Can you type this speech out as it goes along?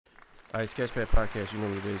All right, Sketchpad Podcast, you know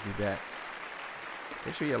what it is. We back.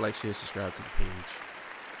 Make sure you like, share, subscribe to the page.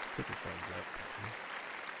 Hit the thumbs up button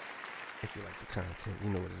if you like the content. You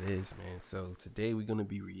know what it is, man. So today we're going to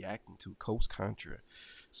be reacting to Contra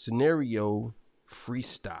Scenario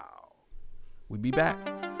Freestyle. We be back.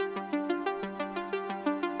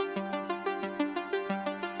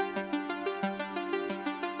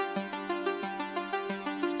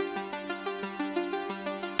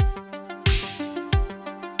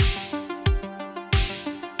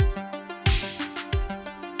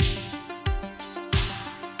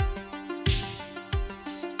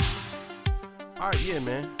 All right, yeah,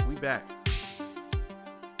 man, we back.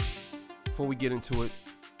 Before we get into it,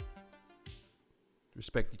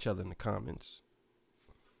 respect each other in the comments.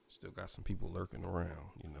 Still got some people lurking around,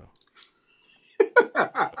 you know.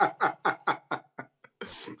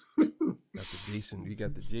 We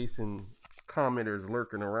got the Jason commenters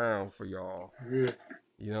lurking around for y'all. Yeah.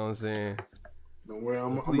 You know what I'm saying? Don't worry,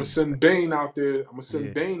 I'm gonna send Bane out there. I'm gonna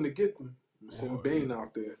send Bane to get them. I'm gonna send Bane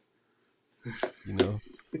out there. You know,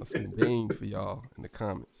 I'll send Bane for y'all in the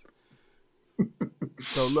comments.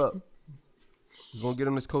 So look, we're gonna get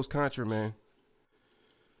on this Contra, man.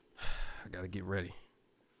 I gotta get ready.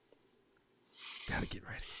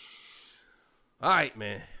 All right,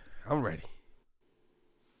 man. I'm ready.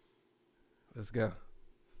 Let's go.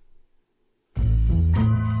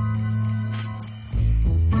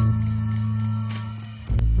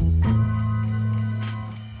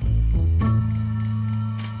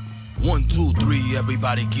 One, two, three,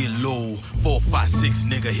 everybody get low. 4, 5, 6,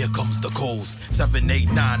 nigga, here comes the coast. 7,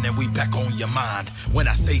 8, 9, and we back on your mind. When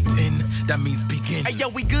I say 10, that means begin. Hey, yo,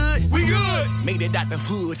 we good? We good! Made it out the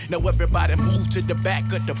hood. Now everybody move to the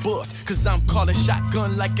back of the bus. Cause I'm calling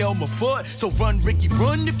shotgun like Elmer Fudd. So run, Ricky,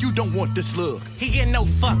 run if you don't want the slug. He get no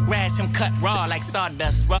fuck, grass him cut raw like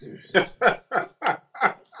sawdust. They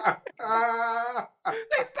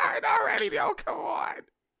started already, though. Come on.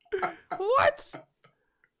 What?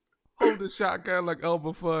 Hold the shotgun like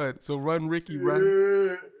Elmer Fudd. So run, Ricky,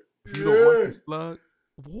 run. If you don't want the slug.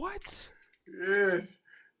 What? Yeah.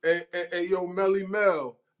 Hey, yo, Melly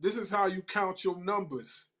Mel. This is how you count your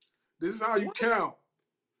numbers. This is how you count.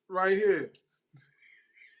 Right here.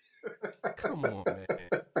 Come on, man.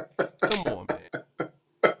 Come on, man.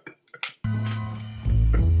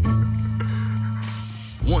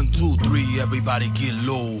 1, 2, 3, everybody get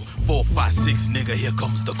low. 4, 5, 6, nigga, here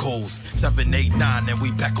comes the coast. 7, 8, 9, and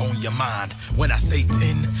we back on your mind. When I say 10,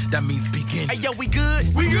 that means begin. Hey, yo, we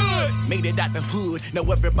good? We good! Made it out the hood. Now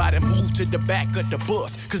everybody move to the back of the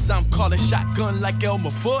bus. Cause I'm calling shotgun like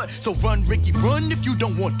Elmer Fudd. So run, Ricky, run if you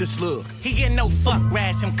don't want the slug. He get no fuck,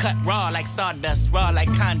 grass him cut raw like sawdust. Raw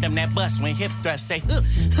like condom that bust when hip thrust say, huh,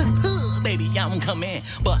 huh, huh, baby, I'm coming.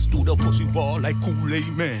 Bust through the pussy wall like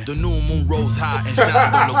Kool-Aid Man. The new moon rose high and shine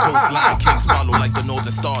on the coastline. Kings follow like the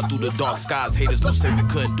northern star through the dark skies. Haters will say we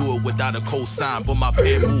couldn't do it without a cosign. But my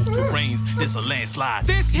pen moved to rains, there's a landslide.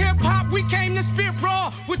 This hip-hop, we came to spit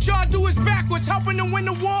raw. What y'all do is backwards, helping to win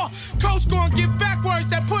the war. Coast gonna give backwards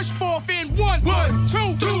that push forth in 1,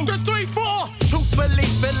 2, 3, 4. Truthfully,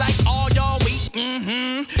 feel like all y'all weak.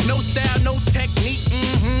 No style, no technique.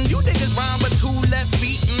 You niggas rhyme with 2 left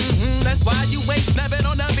feet. That's why you ain't snapping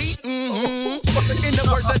on the beat. In the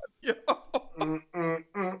words of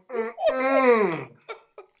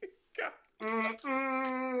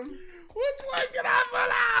Which one can I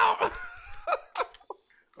pull out?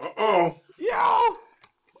 Uh-oh. Yo.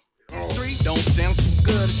 3 don't sound too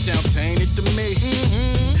good, it sound tainted to me.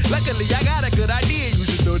 Luckily, I got a good idea. You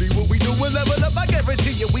should study what we do and level up. I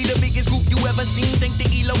guarantee you, we the biggest group you ever seen. Think the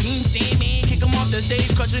Elohim seen me. Kick them off the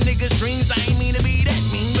stage, crushing niggas' dreams. I ain't mean to be that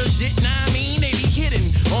mean, but shit, nah, I mean, they be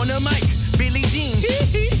kidding. On the mic, Billie Jean.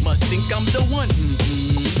 Must think I'm the one.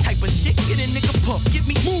 Type of shit, get a nigga pump. Get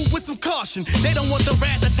me move with some caution. They don't want the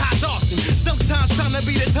wrath of Taj Austin. Sometimes trying to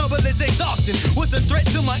be this humble is exhausting. What's a threat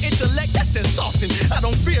to my intellect? That's insulting. I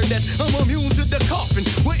don't fear that. I'm immune to the coffin.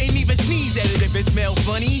 Wouldn't even sneeze at it if it smelled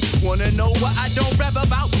funny. Wanna know why I don't rap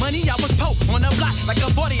about money? I was Pope on the block like a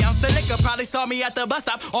 40-ounce of liquor. Probably saw me at the bus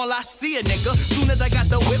stop. All I see a nigga. Soon as I got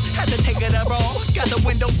the whip, had to take it abroad. Got the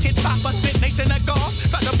window tint, 5% nation of guards.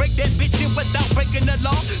 About to break that bitch in without breaking the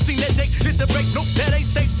law. Seen that Jakes hit the brakes. Nope, that ain't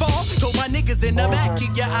stay fall. Told my niggas in the back,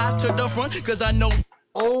 keep your eyes to the front, cause I know.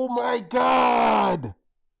 Oh my God.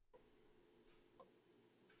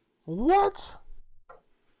 What?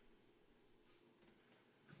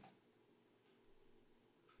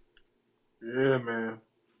 Yeah, man.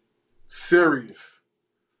 Serious.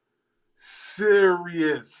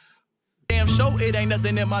 Damn show, it ain't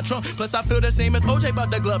nothing in my trunk. Plus I feel the same as OJ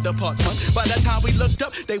about the glove department. By the time we looked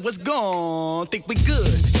up, they was gone. Think we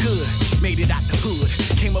good. Made it out the hood.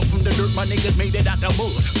 Came up from the dirt heard my niggas made it out the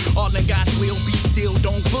mud. All in God's will, be still,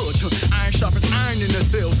 don't budge. Iron sharp as iron in the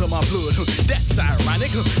cells of my blood. That's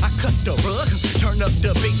ironic. I cut the rug, turn up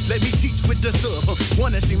the bass, let me teach with the sub.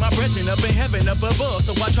 Wanna see my brethren up in heaven up above,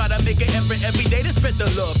 so I try to make an effort every day to spread the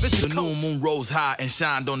love. It's the new moon rose high and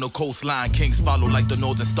shined on the coastline. Kings follow like the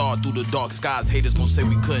northern star through the dark skies. Haters gon' say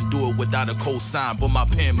we couldn't do it without a cosign, but my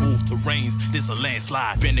pen moved terrains. This a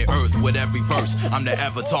landslide, bend the earth with every verse. I'm the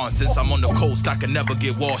avatar, and since I'm on the coast, I can never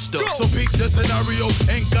get washed up. So peak the scenario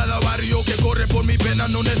en cada barrio que corre por mi pena.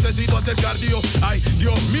 No necesito hacer cardio. Ay,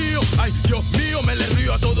 Dios mío, me le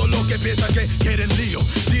río a todos los que piensan que quieren lío.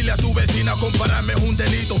 Dile a tu vecina, compararme es un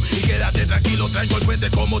delito. Y quédate tranquilo, traigo el puente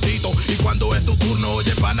como Tito. Y cuando es tu turno,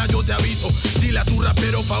 oye pana, yo te aviso. Dile a tu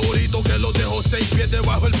rapero favorito que lo dejo 6 pies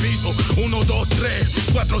debajo del piso. 1, 2, 3,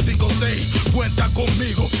 4, 5, 6. Cuenta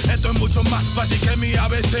conmigo. Esto es mucho más fácil que mi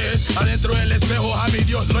ABCs. Adentro del espejo a mi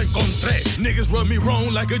Dios lo encontré. Niggas rub me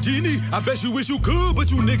wrong like a genie. I bet you wish you could, but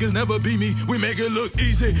you niggas never be me. We make it look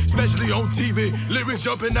easy, especially on TV. Lyrics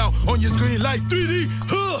jumping out on your screen like 3D.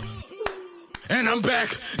 Huh. And I'm back.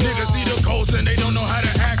 Niggas see the coast and they don't know how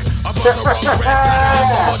to act. A bunch of rock rats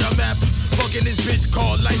out for the map. Fucking this bitch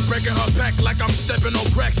called life, breaking her back like I'm stepping on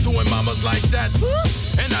cracks, doing mamas like that.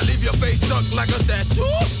 And I leave your face stuck like a statue.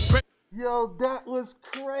 Yo, that was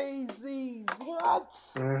crazy. What?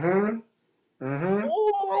 Mm-hmm.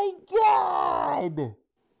 Oh my God.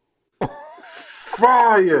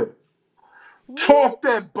 Fire. Talk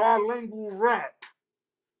that bilingual rap.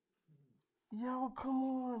 Yo, come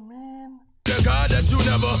on, man. The God that you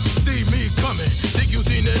never see me coming. Think you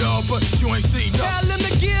seen it all, but you ain't seen nothing. Tell them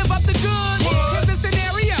to give up the goods. Here's the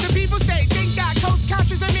scenario. The people say, thank God, Coast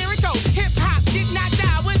Contra's a miracle. Hip hop did not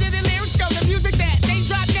die. Where did the lyrics go? The music that they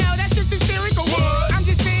drop now, that's just hysterical. What? I'm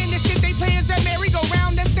just saying the shit they play is a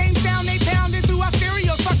merry-go-round. That same sound they pounded through our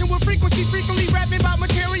stereos. Fucking with frequency, frequently rapping about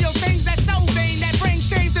material things that's so vain that bring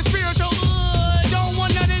shame to spiritual. Don't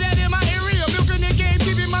want none of that in my area. Milking the game,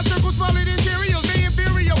 keeping my circle smaller than Cheerios. They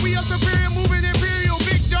inferior, we are superior, moving imperial.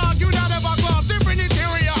 Big dog, you not of our cloth, different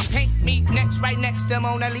interior. Paint me next, right next to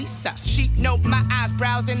Mona Lisa. She know my eyes,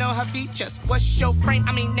 browsing on her features. What's your frame?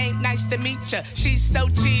 I mean, ain't nice to meet ya. She's so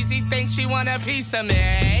cheesy, think she want a piece of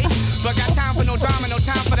me. But got time for no drama, no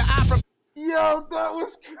time for the opera. Yo, that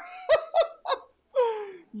was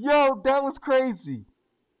Yo, that was crazy.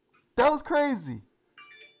 That was crazy.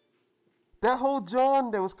 That whole John,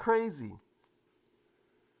 that was crazy.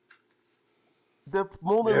 The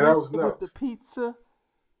Mona Lisa with the pizza.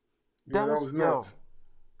 That was nuts.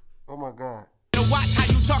 Oh my God. Watch how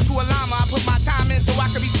you talk to a llama. I put my time in so I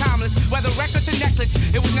could be timeless. Whether record to necklace,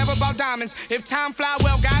 it was never about diamonds. If time fly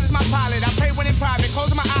well, God is my pilot. I pray when in private,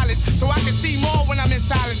 closing my eyelids so I can see more when I'm in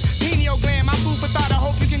silence. Pineal gland, my food for thought. I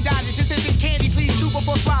hope you can dodge it. Just isn't candy, please chew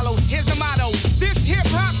before swallow. Here's the motto: this hip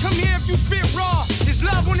hop, come here if you spit raw. There's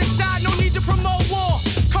love on the side, no need to promote war.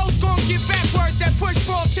 Coast gon' get back words that push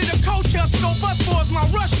forth to the culture. Scope us for is my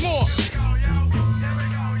Rushmore.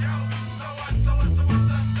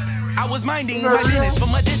 I was minding my business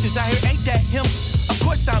from a distance. I hear, ain't that him? Of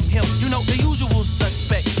course I'm him. You know, the usual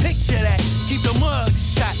suspect. Picture that. Keep the mug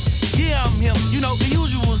shot. Yeah, I'm him. You know, the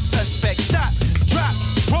usual suspect. Stop, drop,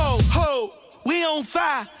 roll, hold. We on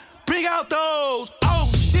fire. Bring out those. Oh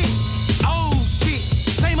shit. Oh shit.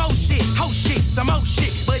 Same old shit. Whole shit. Some old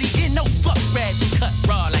shit. But he didn't know fuck rats and cut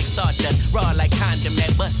raw like sawdust. Raw like condom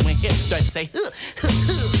that bust when hip thrust say,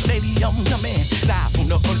 baby, I'm the man. Live from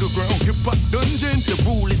the underground hip hop dungeon. The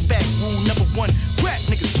rule is back. Rule number 1. Rap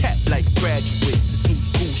niggas cap like graduates. This new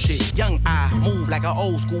school shit. Young I move like an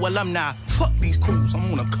old school alumni. Fuck these crews.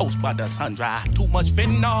 I'm on a coast by the sun dry. Too much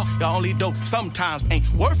fentanyl. Y'all only dope sometimes ain't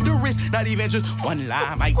worth the risk. Not even just one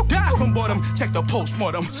line. Might die from boredom. Check the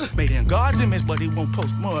postmortem. Made in God's image, but he won't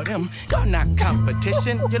postmortem. Y'all not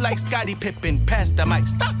competition. You're like Scottie Pippen. Pass the mic.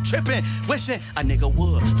 Stop tripping. Wishing a nigga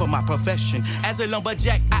would for my profession. As a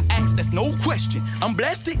lumberjack, I ask, that's no question. I'm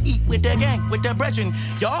blessed to eat with the gang, with the brethren.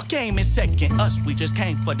 Y'all came in second. Us, we just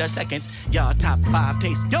came for the seconds. Y'all top 5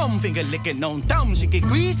 taste yum. Finger licking on thumb. She get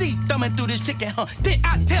greasy. Thumbing through this chicken, huh? Did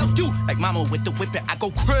I tell you? Like mama with the whipping, I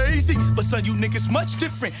go crazy. But son, you niggas much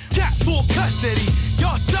different. Got full custody.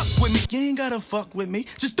 Y'all stuck with me. You ain't gotta fuck with me.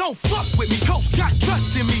 Just don't fuck with me. Coach got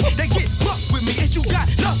trust in me. They get fucked with me. If you got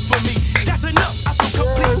love for me, that's enough. I feel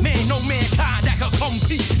complete. Man, no mankind that can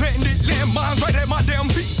compete. Bandit landmines right at my damn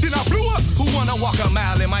feet. Then I blew up. Who wanna walk a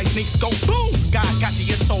mile in my sneaks? Go boom. God got you,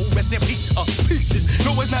 your soul. Rest in peace. Pieces.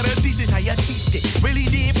 No, it's not a thesis. How you teeth it. Really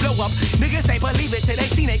did blow up. Niggas ain't believe it till they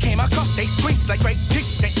seen it. Came across they screams like great dick.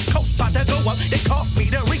 They coast about to go up. They caught me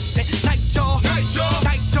the recent night jaw. Night jaw.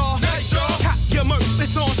 Night jaw. Night jaw. Cop your merch.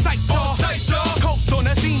 It's on site, y'all. Coast on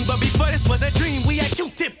the scene, but before this was a dream. We had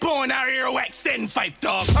Q-tip. going our earwax and fight the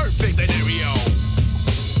perfect scenario.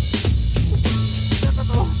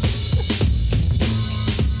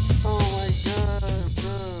 Oh my god,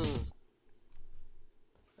 bro.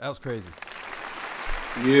 That was crazy.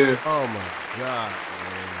 Yeah. Oh my god,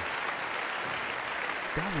 man.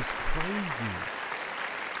 That was crazy.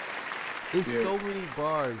 It's so many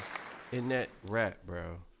bars in that rap,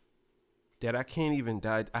 bro, that I can't even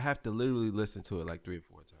die. I have to literally listen to it like 3 or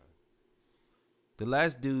 4 times. The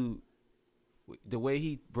last dude, the way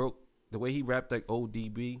he rapped like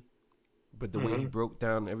ODB, but the way he broke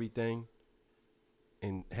down everything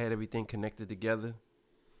and had everything connected together,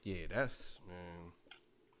 yeah, that's, man.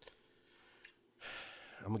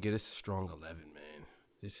 I'm gonna get this a strong 11, man.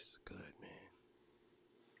 This is good, man.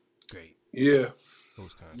 Great. Yeah.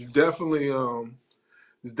 Those Contra. Definitely,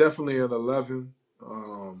 it's definitely an 11.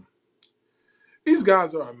 These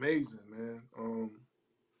guys are amazing, man.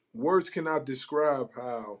 Words cannot describe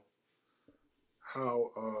how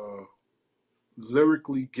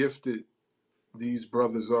lyrically gifted these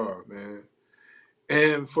brothers are, man.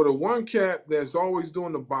 And for the one cat that's always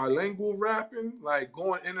doing the bilingual rapping, like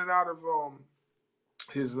going in and out of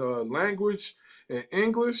his language and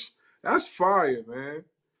English, that's fire, man.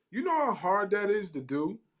 You know how hard that is to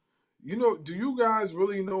do? You know, do you guys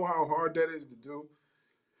really know how hard that is to do?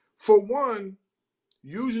 For one,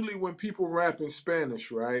 usually when people rap in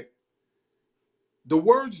Spanish, right, the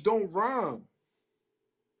words don't rhyme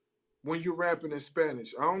when you're rapping in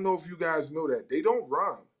Spanish. I don't know if you guys know that. They don't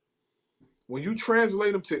rhyme. When you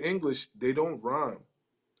translate them to English, they don't rhyme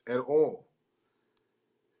at all.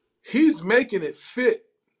 He's making it fit.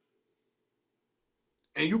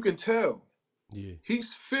 And you can tell. Yeah.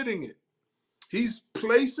 He's fitting it. He's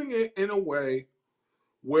placing it in a way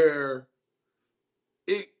where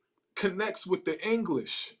it connects with the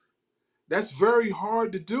English. That's very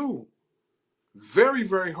hard to do. Very,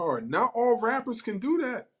 very hard. Not all rappers can do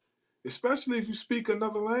that, especially if you speak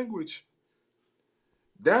another language.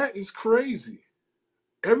 That is crazy.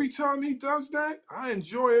 Every time he does that, I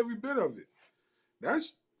enjoy every bit of it.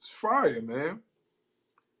 That's fire, man.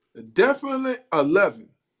 Definitely 11.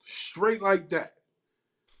 Straight like that.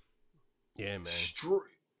 Yeah, man.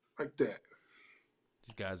 Straight like that.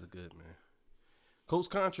 These guys are good, man. Coach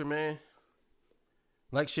Contra, man.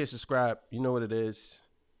 Like, share, subscribe. You know what it is.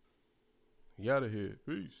 We out of here.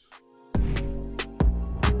 Peace.